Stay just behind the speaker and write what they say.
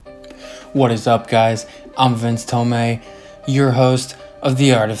What is up, guys? I'm Vince Tomei, your host of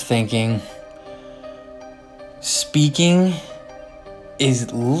The Art of Thinking. Speaking is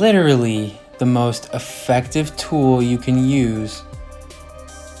literally the most effective tool you can use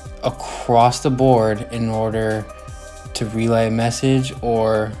across the board in order to relay a message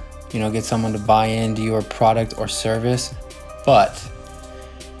or, get someone to buy into your product or service. But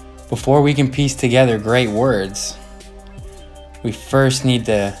before we can piece together great words, we first need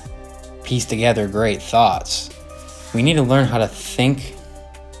to piece together great thoughts. We need to learn how to think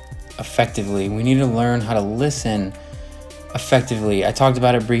effectively. We need to learn how to listen effectively. I talked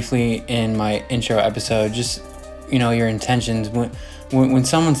about it briefly in my intro episode. Just, your intentions. When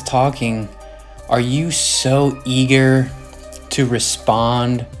someone's talking, are you so eager to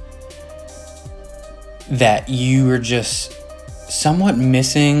respond that you are just somewhat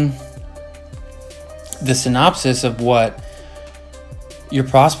missing the synopsis of what your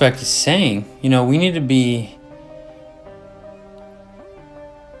prospect is saying? We need to be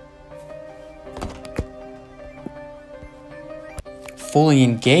fully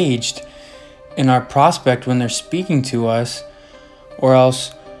engaged in our prospect when they're speaking to us, or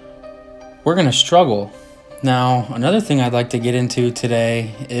else we're going to struggle. Now, another thing I'd like to get into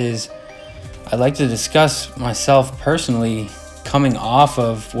today is I'd like to discuss myself personally coming off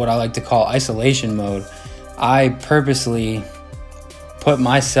of what I like to call isolation mode. I purposely put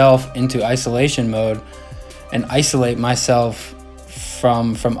myself into isolation mode and isolate myself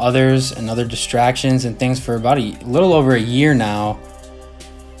from others and other distractions and things for about a little over a year now,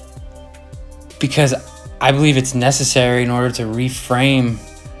 because I believe it's necessary in order to reframe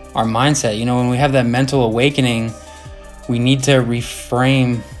our mindset. When we have that mental awakening, we need to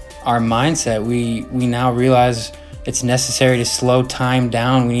reframe our mindset. We now realize it's necessary to slow time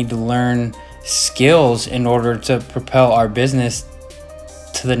down. We need to learn skills in order to propel our business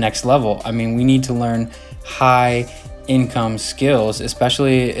to the next level. We need to learn high income skills,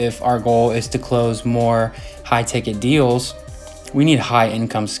 especially if our goal is to close more high ticket deals. We need high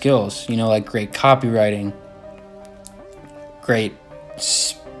income skills, like great copywriting, great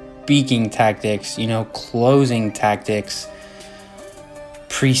speaking tactics, closing tactics,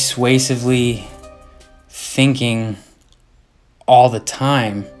 persuasively thinking all the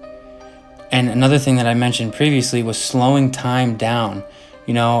time. And another thing that I mentioned previously was slowing time down.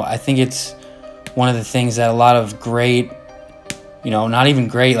 I think it's one of the things that a lot of great, not even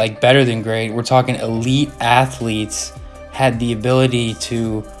great, like better than great, we're talking elite athletes, had the ability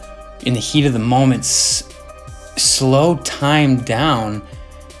to, in the heat of the moment, slow time down,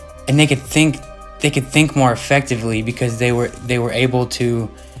 and they could think more effectively because they were able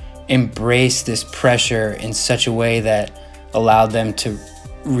to embrace this pressure in such a way that allowed them to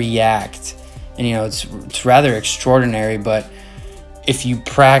react. And it's rather extraordinary. But if you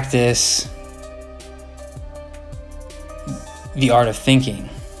practice the art of thinking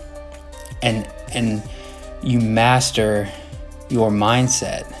and you master your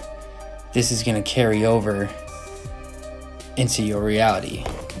mindset, this is going to carry over into your reality.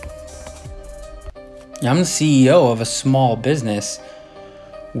 I'm the CEO of a small business.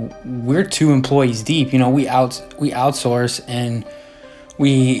 We're 2 employees deep. We outsource and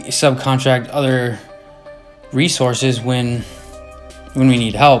we subcontract other resources when we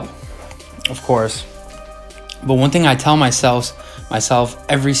need help, of course. But one thing I tell myself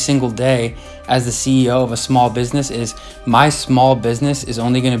every single day as the CEO of a small business is my small business is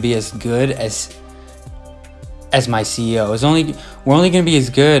only going to be as good as my CEO. We're only going to be as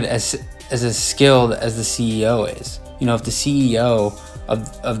good as skilled as the CEO is. If the CEO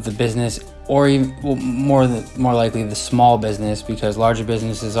of the business, or even more likely the small business, because larger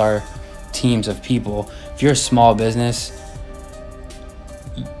businesses are teams of people. If you're a small business,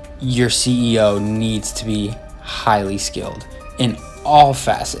 your CEO needs to be highly skilled in all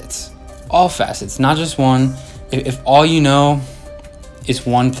facets, not just one. If all you know is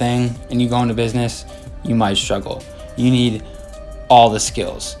one thing and you go into business, you might struggle. You need all the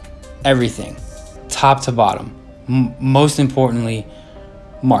skills, everything, top to bottom. Most importantly,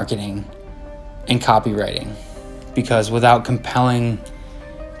 marketing and copywriting, because without compelling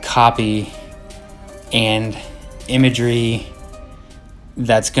copy and imagery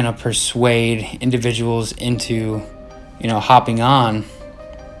that's going to persuade individuals into, hopping on,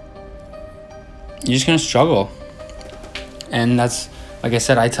 you're just going to struggle. And that's, like I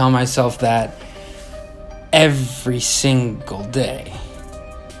said, I tell myself that every single day.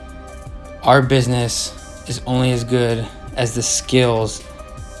 Our business is only as good as the skills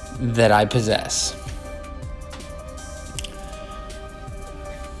that I possess.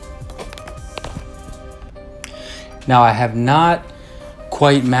 Now, I have not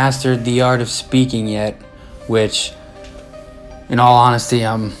quite mastered the art of speaking yet, which, in all honesty,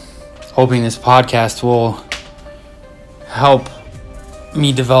 I'm hoping this podcast will help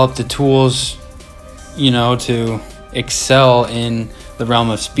me develop the tools, to excel in the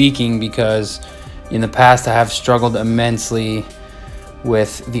realm of speaking, because in the past I have struggled immensely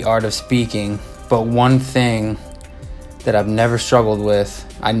with the art of speaking. But one thing that I've never struggled with,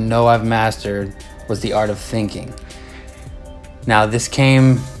 I know I've mastered, was the art of thinking. Now, this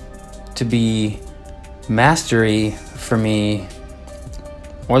came to be mastery for me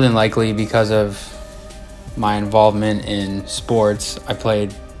more than likely because of my involvement in sports. I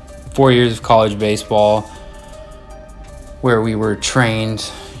played 4 years of college baseball where we were trained,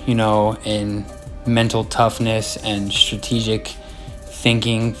 in mental toughness and strategic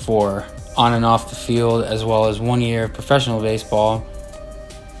thinking for on and off the field, as well as 1 year of professional baseball.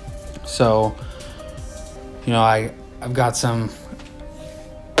 So, I've got some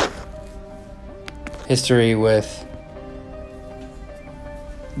history with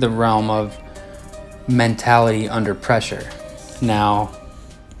the realm of mentality under pressure. Now,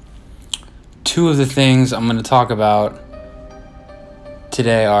 two of the things I'm going to talk about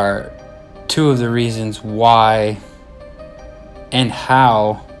today are two of the reasons why and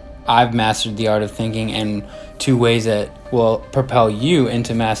how I've mastered the art of thinking, and two ways that will propel you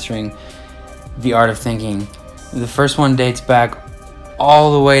into mastering the art of thinking. The first one dates back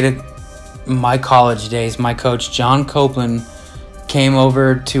all the way to my college days. My coach, John Copeland, came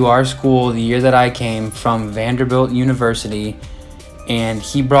over to our school the year that I came from Vanderbilt University, and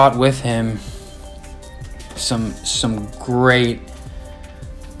he brought with him some great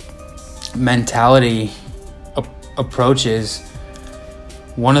mentality approaches.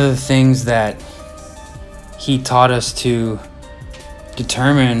 One of the things that he taught us to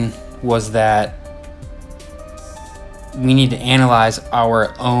determine was that we need to analyze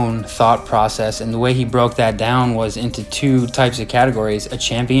our own thought process. And the way he broke that down was into two types of categories: a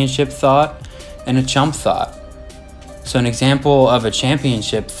championship thought and a chump thought. So an example of a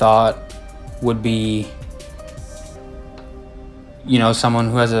championship thought would be, someone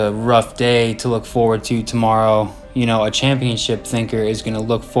who has a rough day to look forward to tomorrow. A championship thinker is going to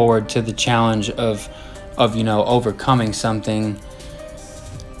look forward to the challenge of overcoming something.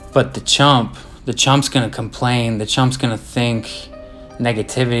 But the chump's going to complain. The chump's going to think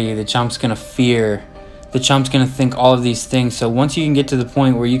negativity. The chump's going to fear. The chump's going to think all of these things. So once you can get to the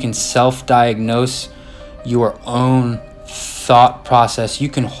point where you can self-diagnose your own thought process, you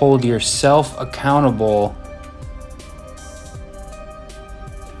can hold yourself accountable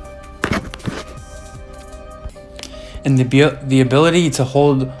and the ability to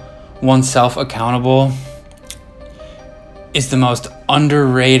hold oneself accountable is the most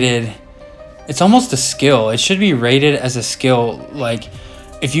underrated. It's almost a skill. It should be rated as a skill. Like,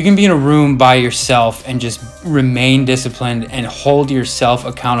 if you can be in a room by yourself and just remain disciplined and hold yourself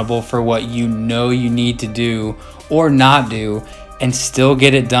accountable for what you need to do or not do and still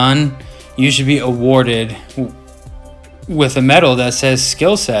get it done, you should be awarded with a medal that says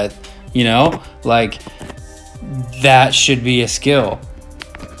skill set. Like, that should be a skill.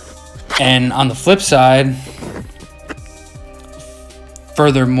 And on the flip side,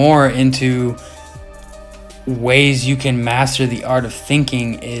 furthermore, into ways you can master the art of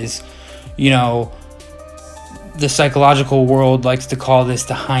thinking is, the psychological world likes to call this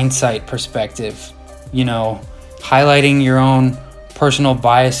the hindsight perspective. Highlighting your own personal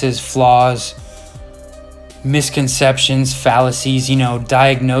biases, flaws, misconceptions, fallacies,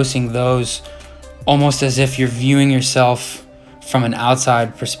 diagnosing those almost as if you're viewing yourself from an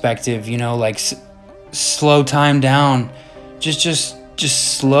outside perspective, like slow time down. Just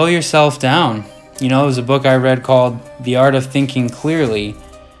slow yourself down. There's a book I read called The Art of Thinking Clearly.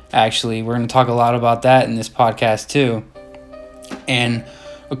 Actually, we're going to talk a lot about that in this podcast too. And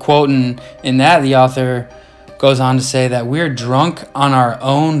a quote in that, the author goes on to say that we're drunk on our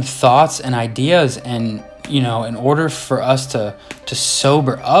own thoughts and ideas, and in order for us to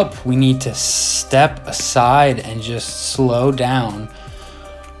sober up, we need to step aside and just slow down.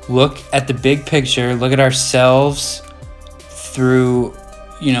 Look at the big picture, look at ourselves through,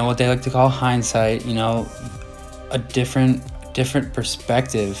 what they like to call hindsight, a different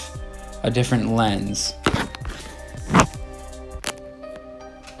perspective, a different lens.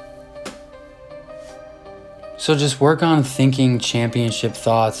 So just work on thinking championship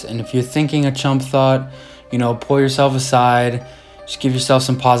thoughts. And if you're thinking a chump thought, pull yourself aside, just give yourself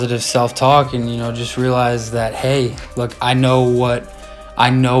some positive self-talk, and, just realize that, hey, look, I know what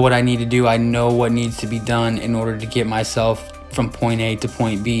I need to do. I know what needs to be done in order to get myself from point A to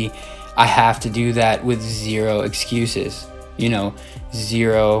point B. I have to do that with zero excuses.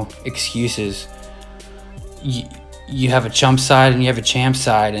 zero excuses. You have a chump side and you have a champ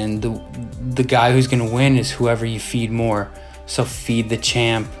side, and the guy who's going to win is whoever you feed more. So feed the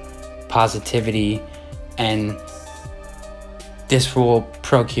champ positivity, and this will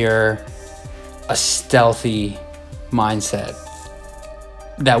procure a stealthy mindset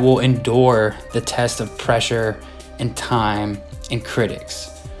that will endure the test of pressure and time and critics.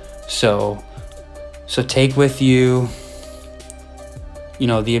 So take with you,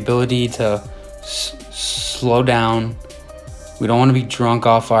 the ability to slow down. We don't want to be drunk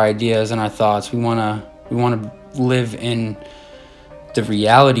off our ideas and our thoughts. We want to live in the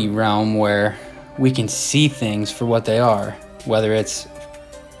reality realm where we can see things for what they are, whether it's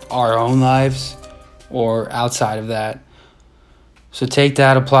our own lives or outside of that. So take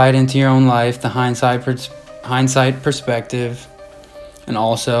that, apply it into your own life, the hindsight perspective, and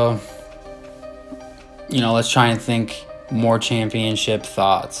also, let's try and think more championship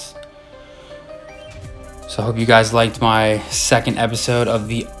thoughts. So I hope you guys liked my second episode of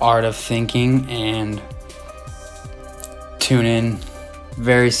The Art of Thinking, and tune in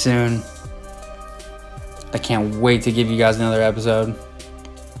very soon. I can't wait to give you guys another episode.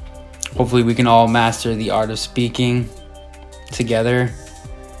 Hopefully we can all master the art of speaking together,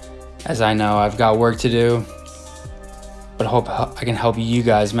 as I know I've got work to do, but hope I can help you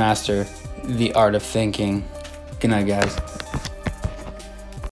guys master the art of thinking. Good night, guys.